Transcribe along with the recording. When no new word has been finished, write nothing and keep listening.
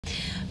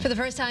For the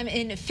first time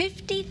in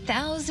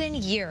 50,000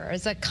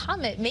 years, a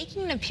comet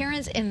making an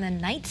appearance in the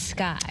night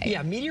sky.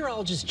 Yeah,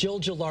 meteorologist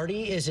Jill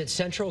Gilardi is at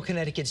Central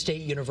Connecticut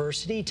State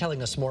University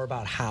telling us more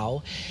about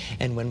how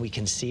and when we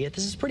can see it.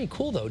 This is pretty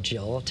cool, though,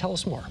 Jill. Tell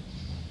us more.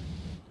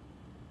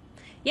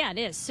 Yeah, it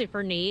is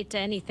super neat.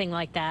 Anything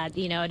like that,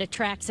 you know, it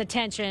attracts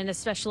attention,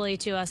 especially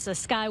to us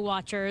sky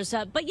watchers.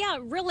 But yeah,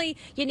 really,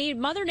 you need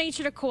Mother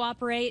Nature to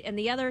cooperate. And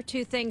the other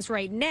two things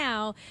right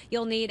now,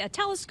 you'll need a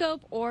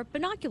telescope or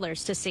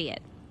binoculars to see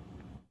it.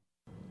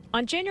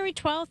 On January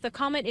 12th, the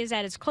comet is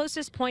at its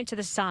closest point to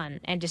the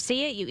sun, and to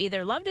see it, you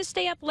either love to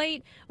stay up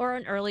late or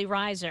an early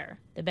riser.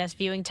 The best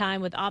viewing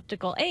time with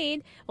optical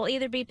aid will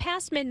either be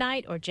past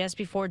midnight or just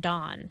before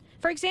dawn.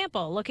 For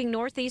example, looking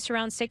northeast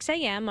around 6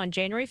 a.m. on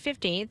January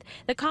 15th,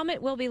 the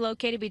comet will be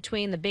located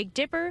between the Big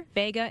Dipper,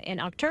 Vega, and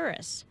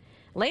Arcturus.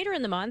 Later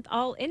in the month,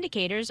 all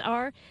indicators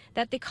are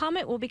that the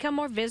comet will become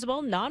more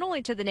visible not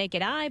only to the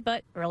naked eye,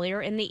 but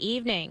earlier in the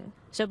evening.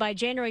 So by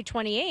January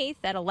 28th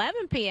at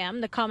 11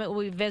 p.m., the comet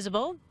will be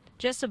visible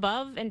just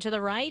above and to the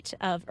right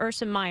of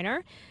Ursa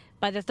Minor.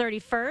 By the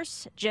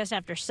 31st, just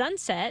after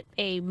sunset,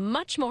 a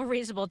much more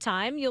reasonable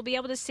time, you'll be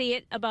able to see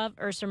it above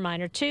Ursa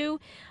Minor 2.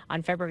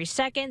 On February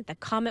 2nd, the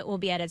comet will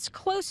be at its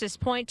closest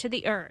point to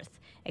the Earth.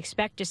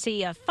 Expect to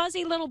see a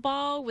fuzzy little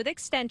ball with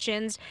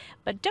extensions,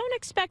 but don't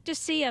expect to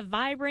see a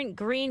vibrant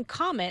green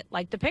comet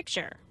like the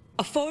picture.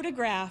 A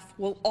photograph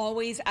will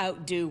always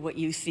outdo what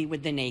you see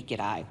with the naked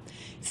eye.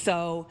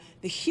 So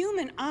the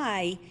human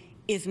eye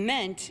is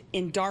meant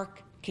in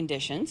dark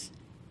conditions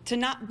to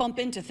not bump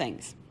into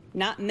things,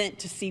 not meant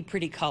to see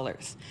pretty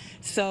colors.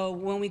 So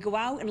when we go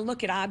out and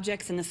look at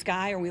objects in the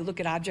sky or we look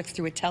at objects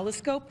through a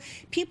telescope,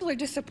 people are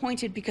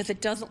disappointed because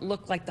it doesn't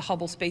look like the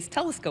Hubble Space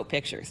Telescope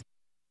pictures.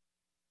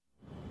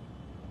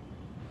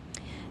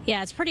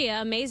 Yeah, it's pretty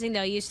amazing,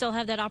 though. You still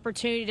have that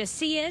opportunity to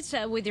see it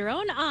with your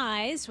own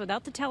eyes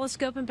without the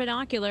telescope and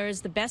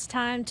binoculars. The best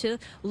time to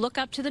look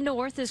up to the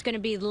north is going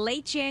to be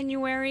late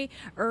January,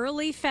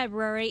 early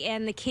February,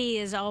 and the key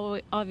is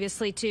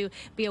obviously to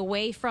be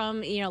away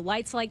from,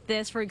 lights like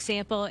this, for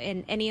example,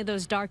 in any of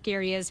those dark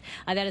areas.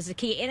 That is the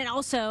key. And it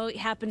also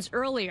happens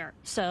earlier,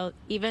 so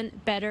even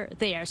better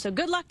there. So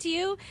good luck to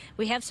you.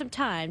 We have some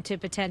time to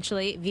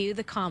potentially view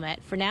the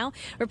comet. For now,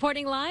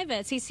 reporting live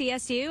at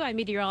CCSU, I'm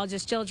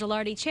meteorologist Jill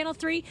Gilardi, Channel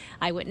 3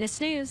 Eyewitness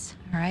News.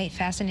 All right,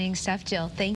 fascinating stuff, Jill. Thank you.